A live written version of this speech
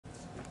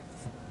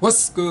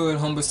What's good,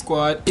 Humble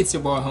Squad? It's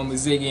your boy Humble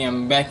Ziggy.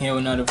 I'm back here with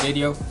another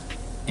video.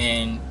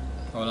 And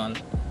hold on,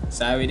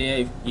 sorry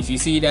there if you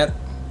see that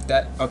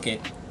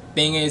okay.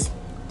 Thing is,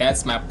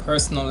 that's my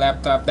personal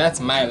laptop. That's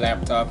my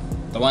laptop.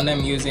 The one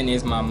I'm using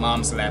is my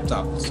mom's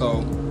laptop.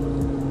 So,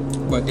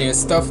 but there's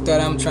stuff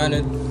that I'm trying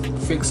to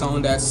fix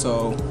on that.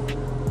 So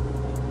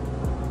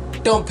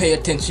don't pay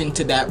attention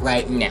to that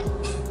right now.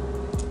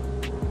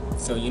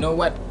 So you know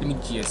what? Let me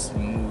just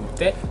move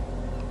that.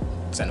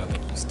 So I know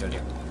it's still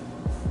there.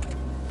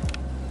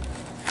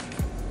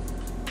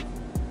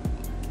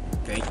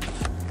 Okay,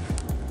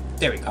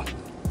 there we go.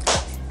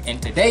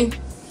 And today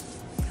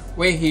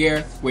we're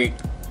here with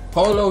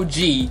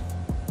PoloG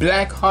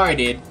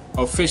Black-Hearted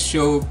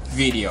official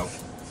video.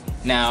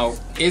 Now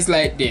it's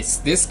like this.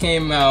 This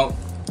came out,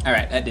 all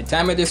right, at the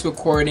time of this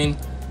recording,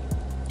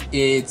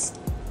 it's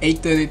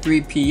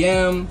 8:33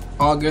 p.m.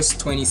 August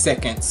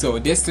 22nd. So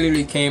this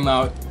literally came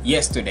out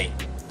yesterday,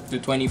 the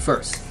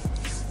 21st.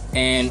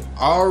 And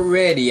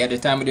already at the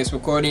time of this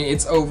recording,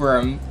 it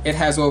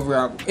has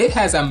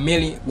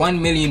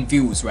 1 million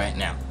views right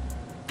now.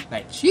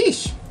 Like,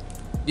 sheesh.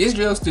 This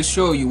just to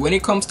show you, when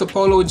it comes to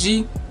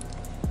PoloG,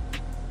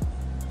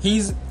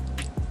 it's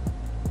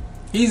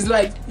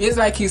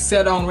like he's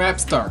set on rap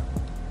star.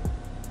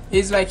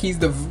 It's like he's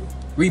the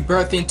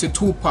rebirth into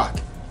Tupac,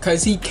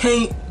 cause he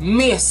can't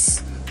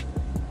miss.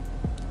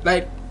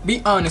 Like,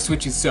 be honest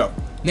with yourself.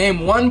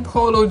 Name one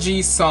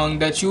PoloG song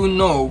that you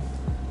know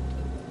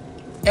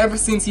ever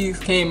since he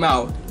came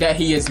out that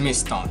he has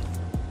missed on.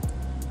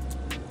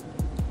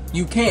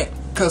 You can't,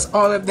 cause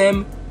all of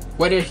them,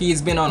 whether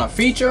he's been on a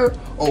feature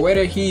or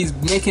whether he's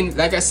making,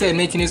 like I said,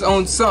 making his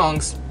own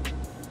songs,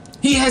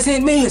 he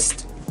hasn't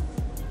missed.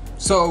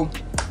 So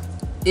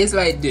it's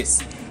like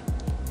this.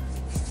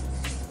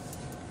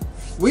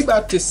 We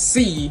about to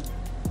see,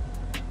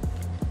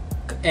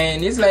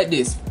 and it's like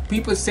this.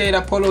 People say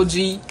that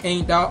PoloG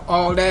ain't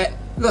all that.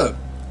 Look,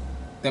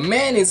 the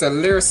man is a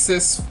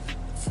lyricist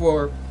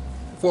for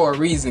a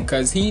reason,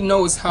 because he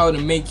knows how to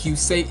make you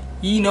say,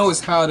 he knows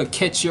how to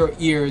catch your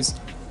ears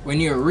when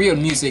you're a real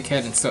music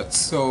head and such.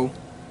 So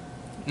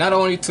not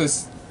only to,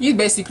 he's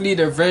basically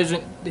the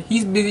version,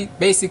 he's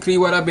basically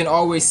what I've been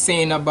always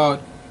saying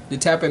about the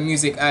type of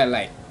music I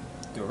like,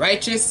 the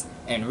righteous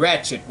and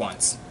ratchet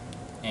ones.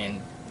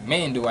 And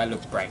man, do I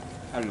look bright.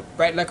 I look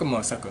bright like a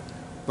motherfucker.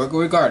 But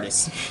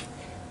regardless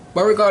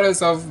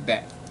of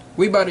that,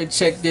 we about to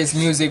check this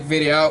music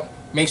video out.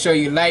 Make sure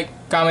you like,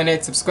 comment,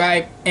 and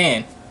subscribe,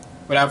 and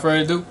without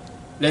further ado,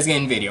 let's get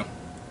in the video.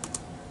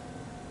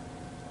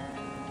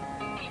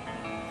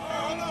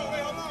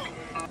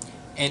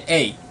 And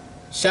hey,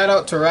 shout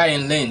out to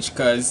Ryan Lynch,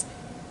 cause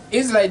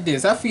it's like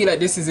this. I feel like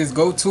this is his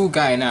go-to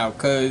guy now,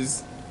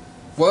 cause,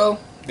 well,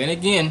 then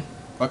again,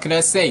 what can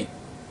I say?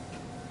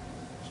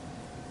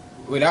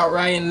 Without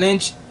Ryan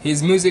Lynch,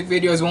 his music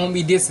videos won't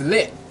be this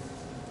lit.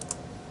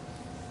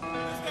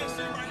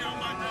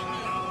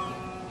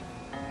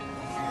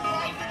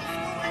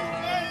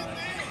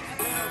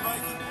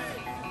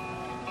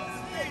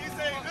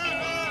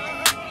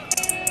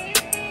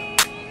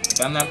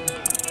 I'm not.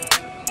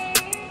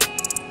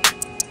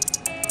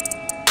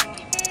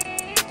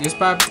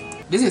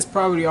 This is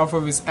probably off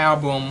of his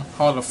album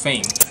Hall of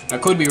Fame. I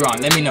could be wrong.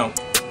 Let me know.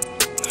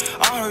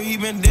 I heard he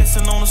been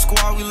dancing on the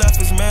squad. We left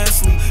his man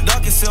sleep.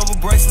 Duck and silver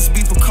bracelets.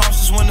 Be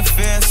precautious when the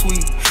fans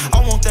sweep. I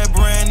want that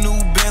brand new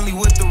Bentley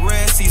with the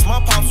red seats. My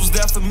pops was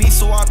there for me,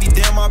 so I be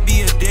damn, I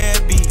be a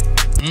deadbeat.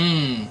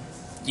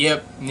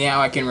 Yep.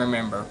 Now I can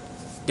remember.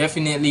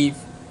 Definitely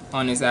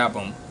on his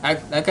album.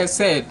 Like I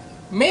said.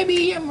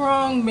 Maybe I'm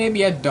wrong,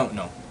 maybe I don't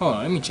know. Hold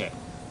on, let me check.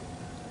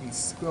 Let me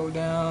scroll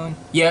down.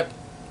 Yep,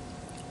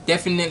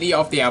 definitely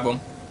off the album.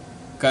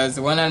 Because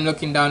when I'm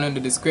looking down in the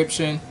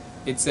description,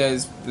 it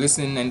says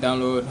listen and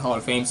download Hall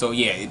of Fame. So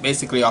yeah, it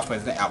basically off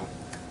of the album.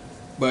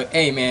 But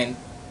hey man,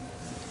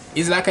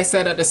 it's like I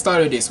said at the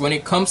start of this. When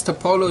it comes to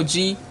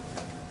PoloG,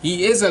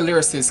 he is a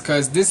lyricist.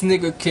 Because this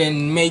nigga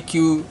can make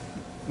you,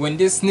 when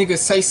this nigga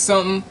says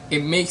something,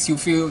 it makes you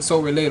feel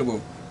so relatable.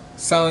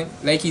 So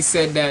like he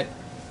said that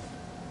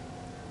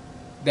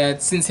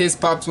since his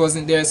pops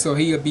wasn't there, so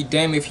he'll be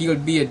damned if he'll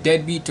be a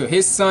deadbeat to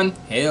his son.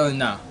 Hell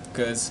nah.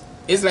 Cause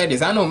it's like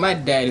this. I know my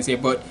dad is here,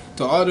 but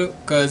to all the,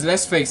 cause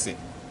let's face it,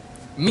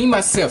 me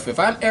myself, if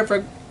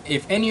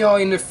any of y'all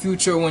in the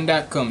future when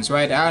that comes,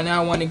 right, I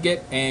now want to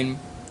get, and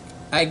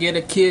I get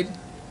a kid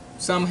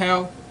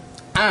somehow,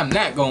 I'm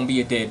not gonna be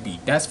a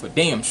deadbeat. That's for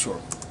damn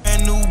sure.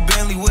 And new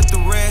Bentley with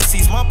the red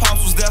seats. My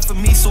pops was there for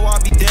me, so I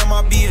be damn,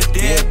 I be a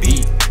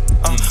deadbeat.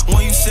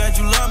 When you said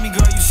you love me,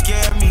 girl, you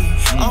scared me.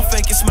 I'm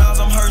faking smiles,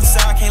 I'm hurting, so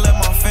I can't let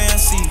my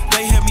fans see.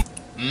 They hit me.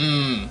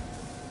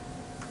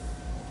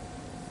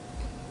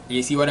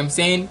 You see what I'm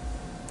saying?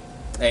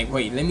 Like,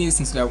 wait, let me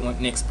listen to that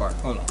one next part.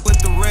 Hold on.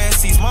 With the red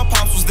seats, my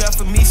pops was there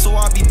for me, so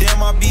I be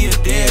damn, I be a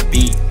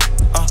deadbeat.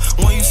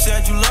 When you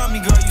said you love me,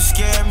 girl, you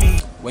scared me.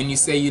 When you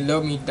say you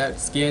love me, that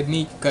scared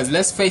me. Cause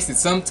let's face it,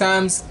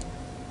 sometimes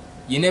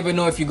you never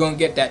know if you're gonna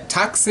get that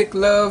toxic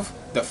love,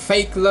 the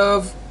fake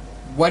love,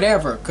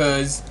 whatever.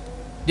 Cause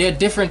they're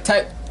different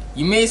type.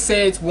 You may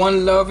say it's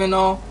one love and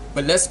all,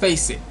 but let's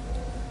face it,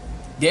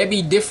 there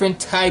be different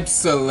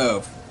types of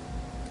love.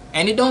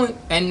 And it don't,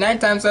 and 9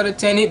 times out of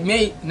 10 it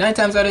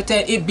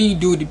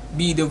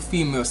be the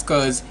females,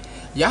 cause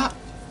y'all,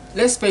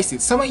 let's face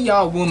it, some of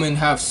y'all women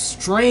have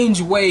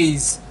strange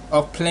ways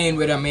of playing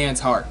with a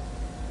man's heart.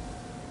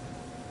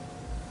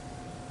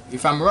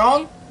 If I'm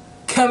wrong,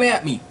 come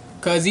at me,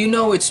 cause you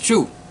know it's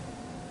true.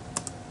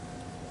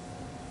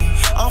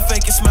 I'm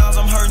faking smiles,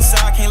 I'm hurting, so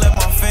I can't let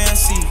my fans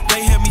see.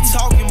 They hear me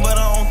talking, but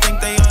I don't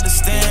think they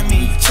understand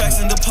me. Checks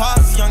and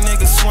deposits, young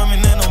niggas swimming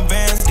in them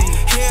bands deep.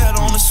 Head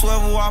on the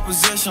swivel,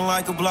 opposition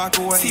like a block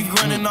away. Teeth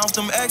grinning off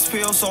them X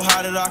pills, so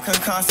high that I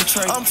couldn't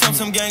concentrate. I'm telling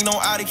some gang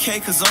don't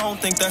IDK, cause I don't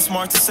think that's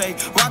smart to say.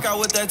 Rock out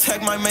with that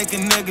tech might make a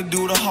nigga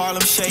do the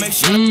Harlem Shake. Make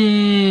sure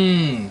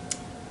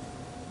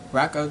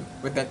Rock out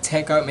with that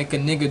tech out, make a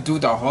nigga do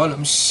the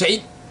Harlem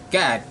Shake.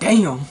 God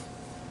damn.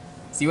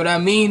 See what I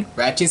mean?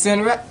 Righteous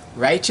and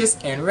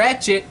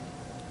ratchet.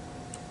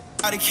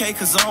 IDK,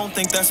 cause I don't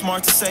think that's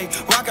smart to say.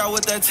 Rock out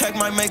with that tech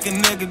might make a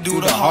nigga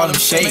do the Harlem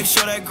Shake. Make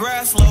sure that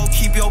grass low,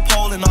 keep your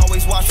pole and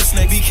always watch the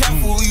snake. Be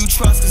careful who you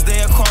trust, cause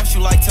they'll cross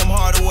you like Tim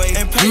Hardaway.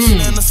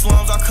 Impatient in the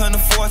slums, I couldn't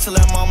afford to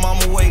let my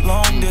mama wait.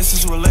 Long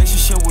distance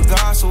relationship with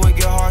God, so it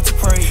get hard to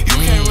pray. You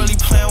can't really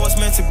plan what's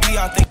meant to be,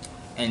 I think.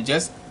 And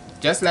just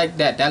like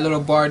that little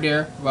bar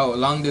there about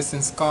long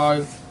distance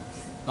calls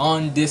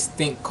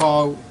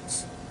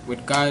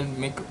with God.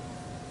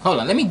 Hold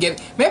on, let me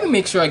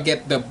make sure I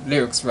get the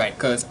lyrics right,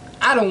 cause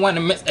I don't want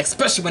to miss,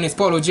 especially when it's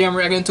Polo G I'm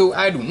rapping to.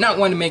 I do not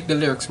want to make the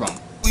lyrics wrong.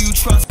 Who you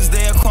trust, cause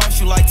they'll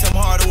cross you like Tim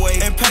Hardaway.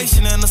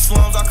 Impatient in the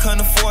slums, I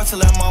couldn't afford to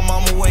let my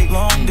mama wait.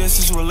 Long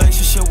distance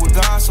relationship with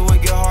God, so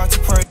it get hard to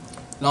pray.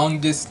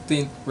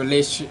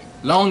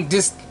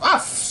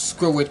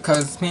 Screw it,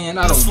 cause man,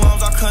 I don't.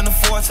 Slums, I couldn't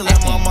afford to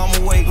let my mama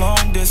wait.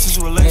 Long distance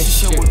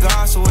relationship with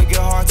God, so it get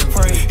hard to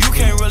pray. You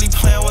can't really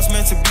plan what's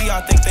meant to be.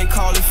 I think they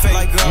call it fate.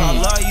 Like girl, I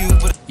love you,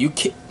 but you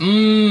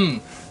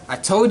can't. I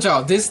told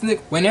y'all,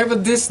 whenever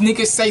this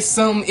nigga say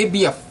something, it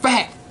be a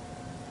fact.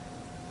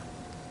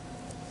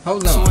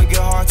 Hold on. So it get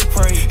hard to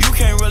pray. You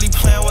can't really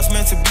plan what's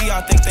meant to be.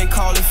 I think they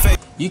call it fate.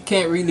 You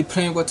can't really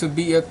plan what to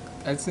be.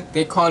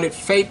 They call it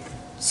fate.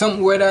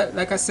 Somewhere that,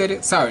 like I said,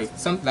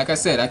 like I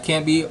said, I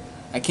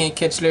can't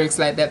catch lyrics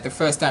like that the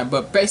first time.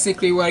 But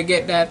basically, what I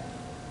get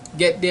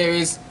there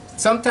is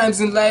sometimes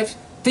in life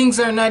things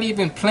are not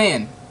even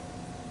planned.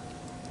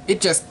 It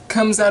just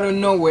comes out of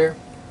nowhere,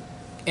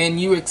 and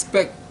you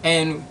expect.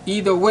 And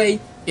either way,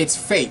 it's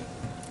fate,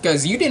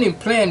 because you didn't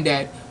plan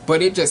that,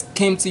 but it just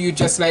came to you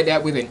just like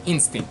that with an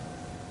instinct.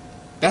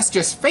 That's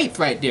just fate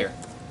right there.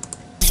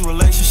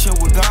 Relationship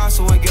with God,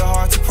 so it get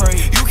hard to pray.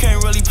 You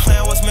can't really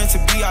plan what's meant to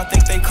be. I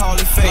think they call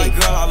it fate. Like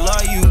girl, I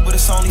love you, but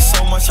it's only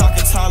so much I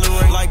can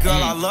tolerate. Like girl,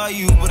 I love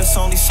you, but it's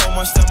only so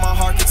much that my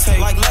heart can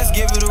take. Like let's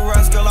give it a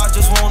rest, girl. I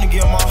just wanna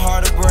give my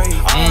heart a break.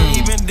 I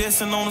already been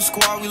dissing on the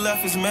squad. We left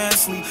his man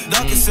sleep.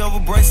 Ducking silver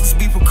bracelets,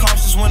 be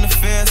precautious when the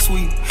fair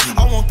sweep.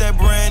 I want that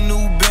brand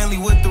new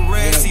Bentley with the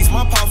red seats.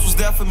 My pops was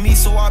there for me,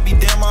 so I be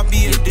damn, I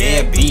be a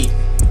deadbeat.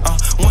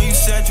 When you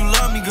said you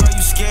love me, girl,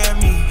 you scared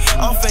me.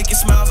 I'm faking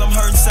smiles, I'm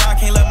hurting, so I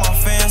can't let my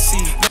fans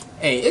see.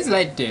 Hey, it's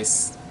like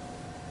this.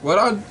 When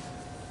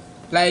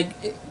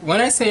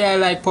I say I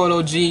like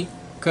Polo G,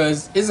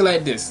 cause it's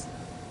like this.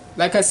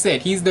 Like I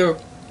said, he's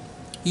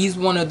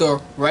one of the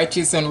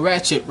righteous and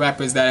ratchet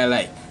rappers that I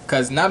like.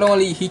 Cause not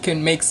only he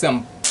can make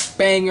some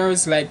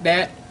bangers like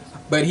that,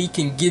 but he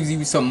can give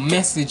you some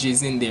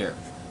messages in there.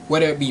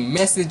 Whether it be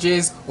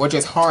messages or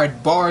just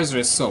hard bars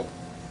or so.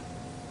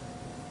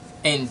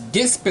 And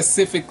this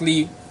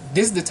specifically,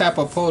 this is the type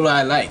of Polo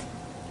I like.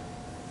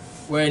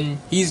 When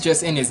he's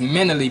just in his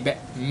melodic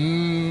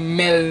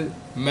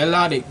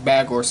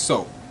bag or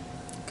so.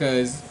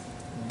 Cause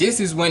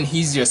this is when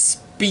he's just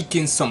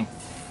speaking some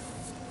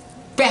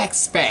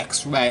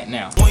facts right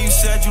now. When you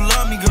said you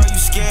love me, girl, you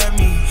scared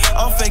me.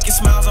 I'm faking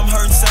smiles, I'm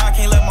hurting, so I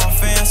can't let my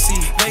fans see.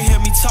 They hear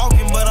me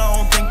talking, but I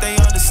don't think they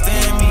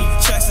understand me.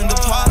 Checks and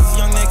deposits,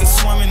 young niggas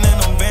swimming in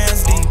them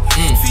bands deep.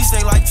 Fees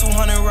they like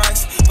 200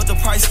 racks, but the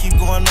price keep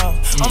going up.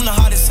 I'm the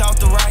hottest out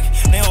the rack,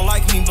 they don't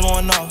like me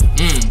blowing up.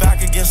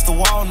 Back against the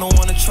wall, no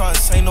one to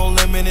trust. Ain't no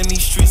limit in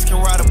these streets, can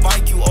ride a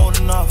bike, you old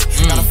enough.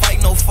 Gotta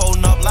fight, no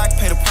folding up, like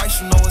pay the price,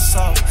 you know what's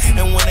up.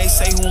 And when they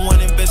say who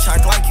winning, bitch,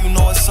 act like you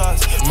know it's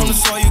us. From the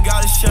soil, you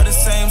gotta share the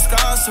same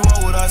scars to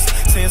roll with us.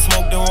 Saying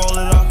smoke, then roll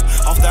it up.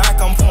 Off the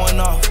act, I'm pouring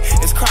up.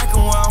 It's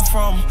cracking where I'm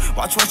from,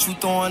 watch what you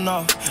throwing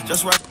up.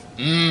 Just right.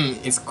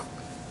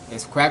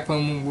 It's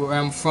cracking where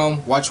I'm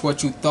from, watch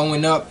what you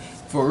throwing up.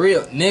 For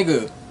real,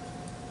 nigga.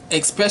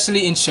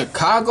 Especially in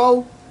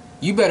Chicago,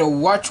 you better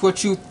watch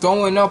what you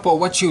throwing up or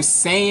what you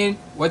saying,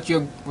 what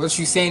you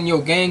saying in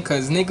your gang,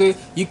 cause nigga,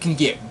 you can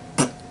get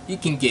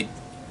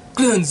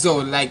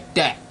gunzo like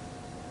that.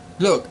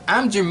 Look,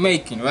 I'm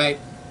Jamaican, right?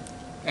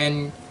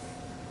 And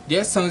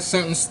there's some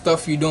certain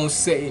stuff you don't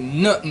say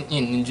nothing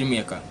in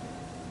Jamaica.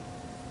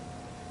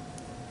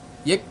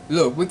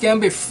 Look, we can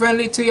be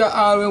friendly to you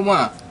all we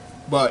want,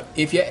 but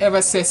if you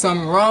ever say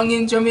something wrong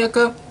in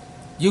Jamaica,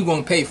 you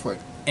gonna pay for it.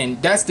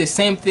 And that's the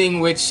same thing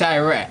with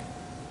Chirac.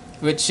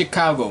 with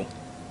Chicago.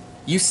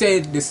 You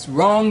said this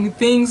wrong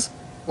things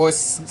or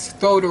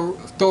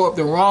throw up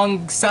the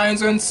wrong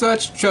signs and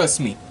such. Trust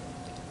me,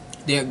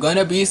 there are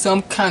gonna be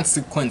some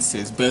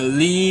consequences.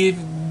 Believe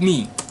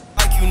me.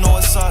 You know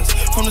it's us.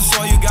 From the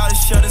soil, you gotta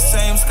share the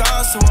same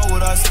skies to roll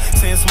with us.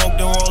 Saying smoke,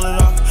 then roll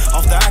it up.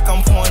 Off the act,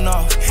 I'm pouring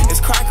off.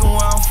 It's cracking where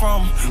I'm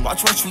from.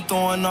 Watch what you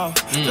throwing up.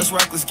 Just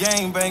reckless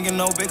game banging,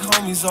 no big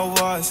homies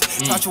over us.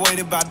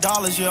 Fluctuated by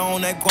dollars, yeah,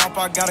 on that guap,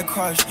 I got a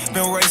crush.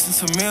 Been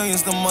racing to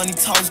millions, the money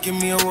talks give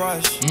me a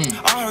rush.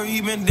 I heard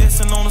he been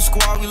dancing on the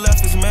squad, we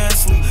left his man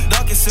sleep.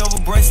 Ducking silver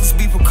bracelets,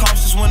 be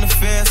precautious when the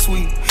fair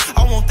sweep.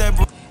 I want that.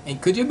 And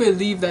could you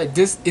believe that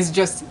this is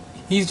just.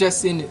 He's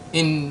just in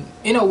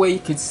a way you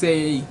could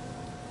say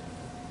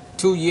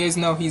 2 years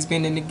now he's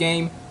been in the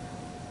game.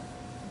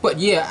 But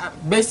yeah,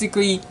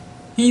 basically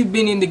he's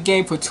been in the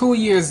game for 2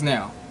 years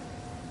now.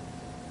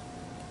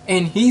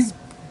 And he's,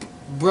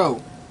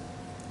 bro,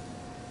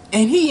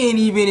 and he ain't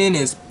even in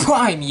his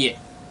prime yet.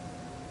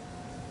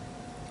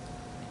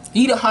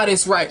 He the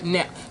hottest right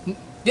now.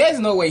 There's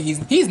no way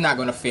he's not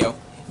gonna fail.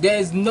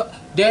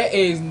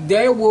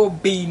 There will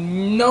be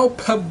no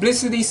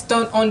publicity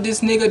stunt on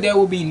this nigga. There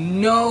will be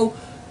no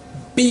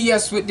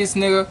BS with this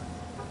nigga.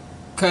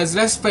 Cause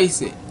let's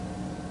face it,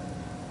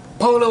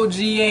 Polo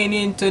G ain't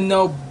into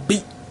no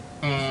beat.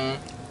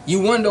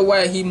 You wonder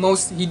why he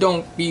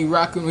don't be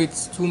rocking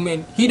with too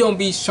many. He don't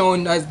be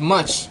showing as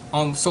much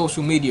on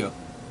social media.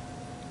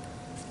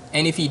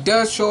 And if he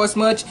does show as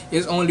much,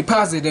 it's only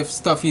positive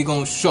stuff he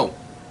gonna show.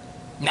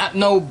 Not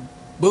no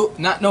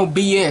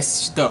BS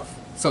stuff.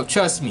 So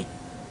trust me,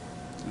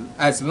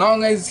 as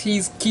long as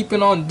he's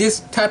keeping on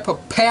this type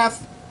of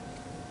path,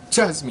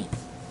 trust me,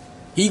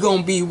 he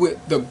gonna be with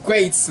the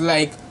greats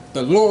like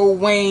the Lil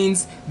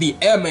Waynes, the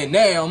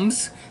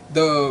Eminems,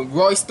 the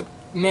Royce.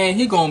 Man,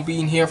 he gonna be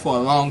in here for a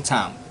long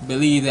time.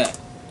 Believe that.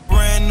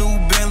 Brand new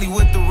Bentley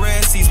with the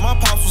red seats. My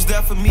pops was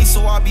there for me,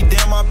 so I be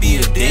damn, I be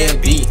a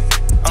deadbeat.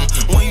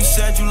 When you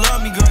said you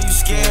love me, girl, you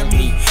scared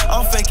me.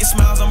 I'm faking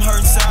smiles, I'm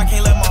hurting, so I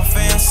can't let my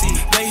fans see.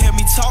 They hear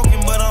me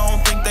talking, but I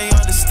don't think they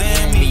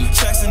understand me.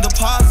 Checks and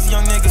deposits,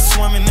 young niggas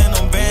swimming in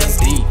them bands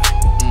deep.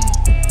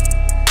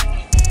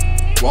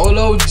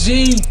 Polo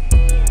G.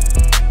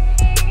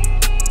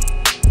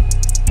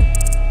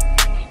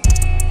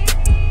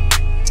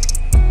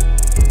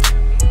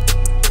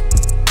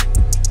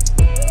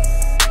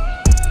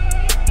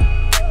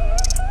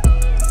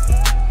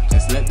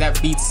 Just let that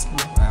beat,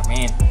 oh,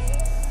 man.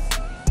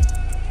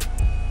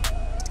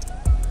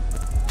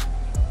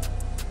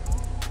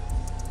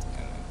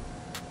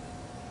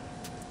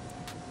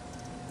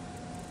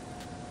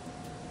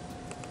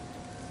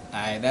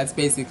 Alright, that's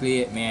basically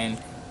it, man.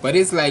 But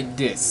it's like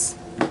this.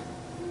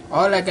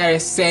 All I gotta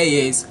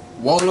say is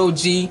Polo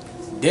G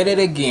did it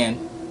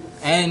again.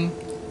 And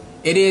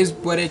it is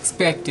what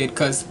expected.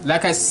 Because,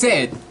 like I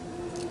said,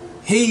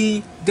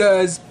 he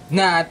does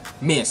not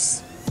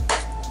miss.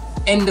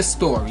 End the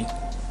story.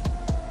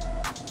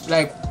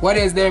 Like, what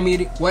else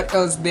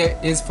there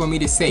is for me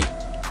to say?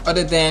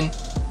 Other than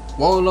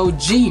Polo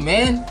G,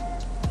 man.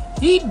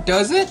 He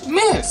doesn't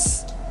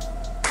miss.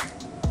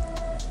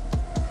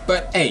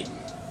 But, hey.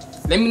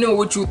 Let me know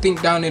what you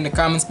think down in the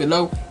comments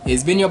below.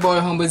 It's been your boy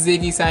Humble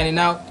Ziggy signing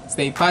out.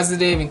 Stay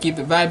positive and keep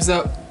the vibes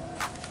up.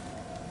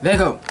 Let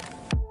go.